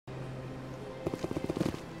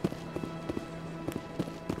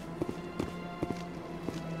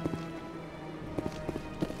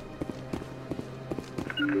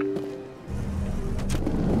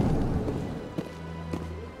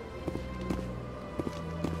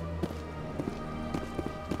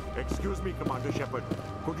Excuse me, Commander Shepard.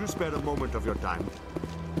 Could you spare a moment of your time?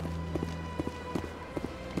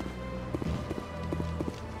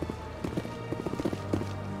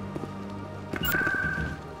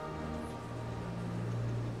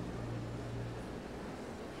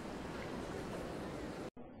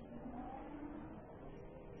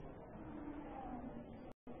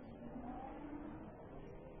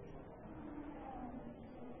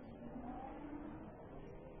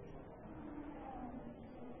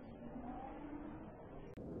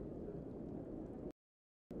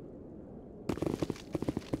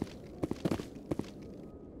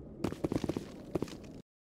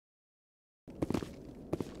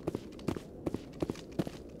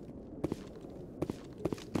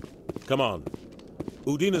 Come on.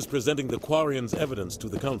 Udina's presenting the Quarian's evidence to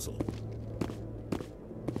the Council.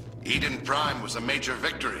 Eden Prime was a major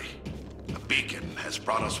victory. The beacon has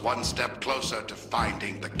brought us one step closer to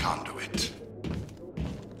finding the conduit.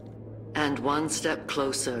 And one step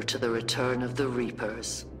closer to the return of the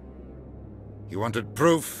Reapers. You wanted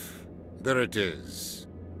proof? There it is.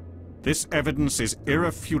 This evidence is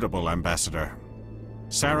irrefutable, Ambassador.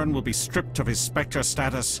 Saren will be stripped of his Spectre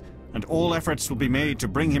status, and all efforts will be made to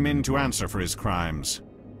bring him in to answer for his crimes.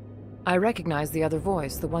 I recognize the other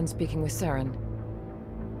voice, the one speaking with Saren.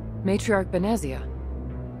 Matriarch Benezia.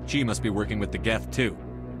 She must be working with the Geth, too.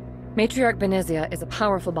 Matriarch Benezia is a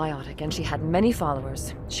powerful biotic, and she had many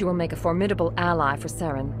followers. She will make a formidable ally for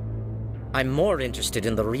Saren. I'm more interested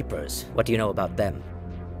in the Reapers. What do you know about them?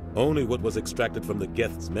 Only what was extracted from the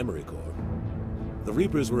Geth's memory core. The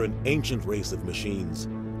Reapers were an ancient race of machines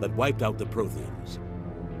that wiped out the Protheans.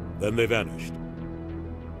 Then they vanished.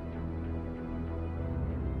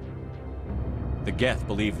 The Geth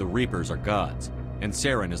believe the Reapers are gods, and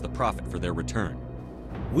Saren is the prophet for their return.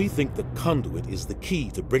 We think the conduit is the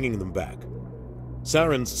key to bringing them back.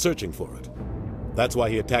 Saren's searching for it. That's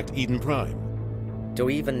why he attacked Eden Prime. Do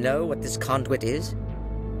we even know what this conduit is?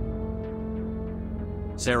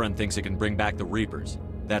 Saren thinks it can bring back the Reapers.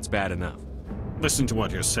 That's bad enough. Listen to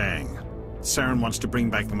what you're saying. Saren wants to bring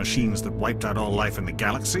back the machines that wiped out all life in the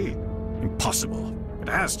galaxy? Impossible. It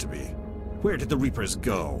has to be. Where did the Reapers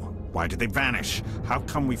go? Why did they vanish? How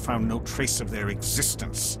come we found no trace of their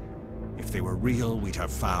existence? If they were real, we'd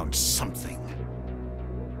have found something.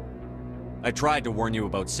 I tried to warn you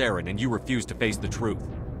about Saren, and you refused to face the truth.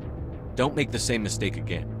 Don't make the same mistake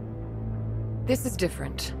again. This is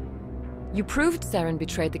different. You proved Saren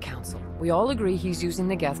betrayed the Council. We all agree he's using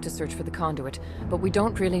the Geth to search for the conduit, but we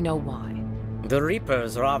don't really know why. The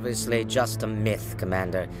Reapers are obviously just a myth,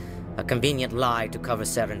 Commander. A convenient lie to cover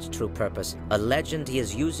Saren's true purpose. A legend he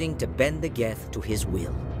is using to bend the Geth to his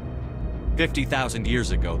will. 50,000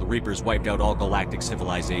 years ago, the Reapers wiped out all galactic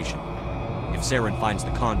civilization. If Saren finds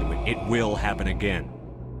the conduit, it will happen again.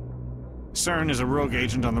 Saren is a rogue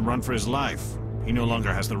agent on the run for his life. He no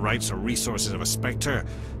longer has the rights or resources of a Spectre.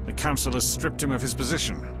 The Council has stripped him of his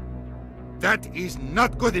position. That is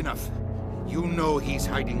not good enough. You know he's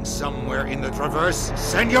hiding somewhere in the Traverse.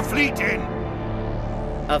 Send your fleet in!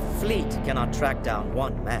 A fleet cannot track down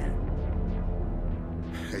one man.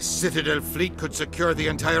 A Citadel fleet could secure the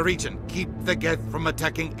entire region, keep the Geth from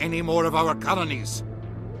attacking any more of our colonies.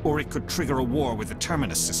 Or it could trigger a war with the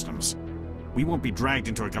Terminus systems. We won't be dragged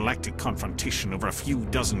into a galactic confrontation over a few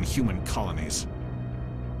dozen human colonies.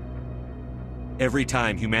 Every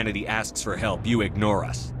time humanity asks for help, you ignore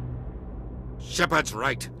us. Shepard's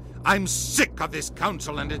right. I'm sick of this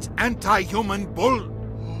council and its anti-human bull.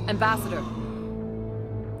 Ambassador,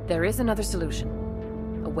 there is another solution.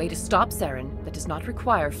 A way to stop Saren that does not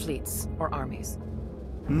require fleets or armies.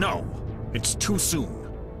 No, it's too soon.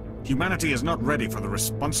 Humanity is not ready for the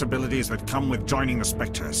responsibilities that come with joining the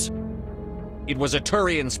Spectres. It was a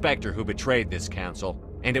Turian Spectre who betrayed this council,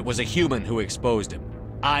 and it was a human who exposed him.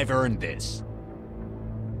 I've earned this.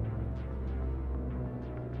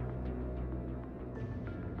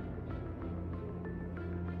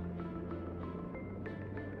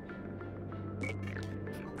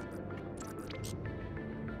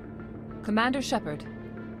 Commander Shepard,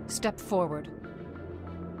 step forward.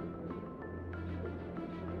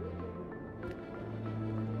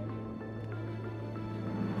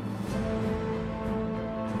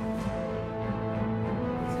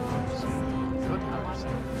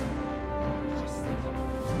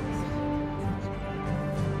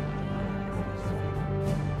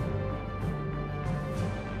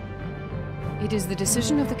 It is the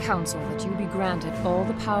decision of the Council that you be granted all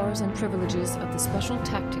the powers and privileges of the Special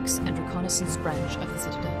Tactics and Reconnaissance branch of the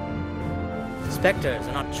Citadel. Spectres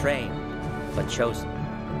are not trained, but chosen.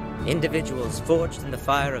 Individuals forged in the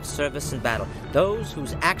fire of service and battle. Those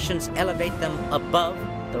whose actions elevate them above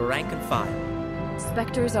the rank and file.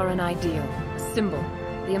 Spectres are an ideal, a symbol,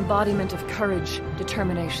 the embodiment of courage,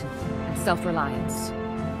 determination, and self-reliance.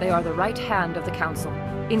 They are the right hand of the Council,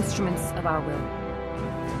 instruments of our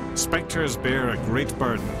will. Spectres bear a great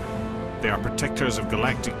burden. They are protectors of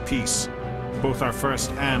galactic peace, both our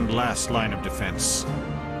first and last line of defense.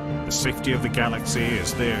 The safety of the galaxy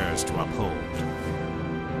is theirs to uphold.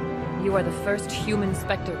 You are the first human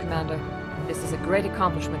Spectre, Commander. This is a great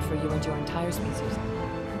accomplishment for you and your entire species.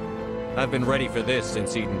 I've been ready for this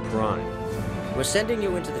since Eden Prime. We're sending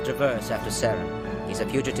you into the Traverse after Saren. He's a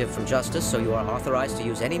fugitive from justice, so you are authorized to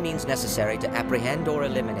use any means necessary to apprehend or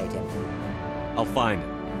eliminate him. I'll find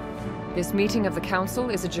him. This meeting of the Council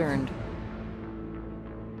is adjourned.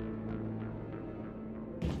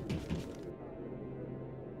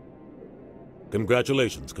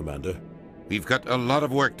 Congratulations, Commander. We've got a lot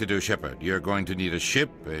of work to do, Shepard. You're going to need a ship,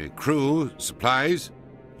 a crew, supplies.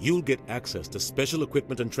 You'll get access to special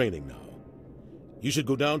equipment and training now. You should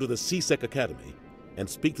go down to the C-Sec Academy and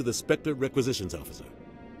speak to the Spectre Requisitions Officer.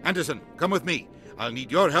 Anderson, come with me. I'll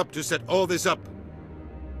need your help to set all this up.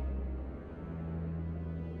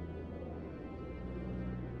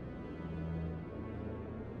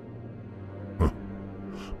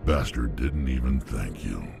 Bastard didn't even thank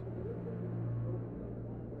you.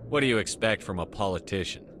 What do you expect from a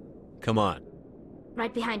politician? Come on.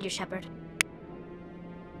 Right behind you, Shepard.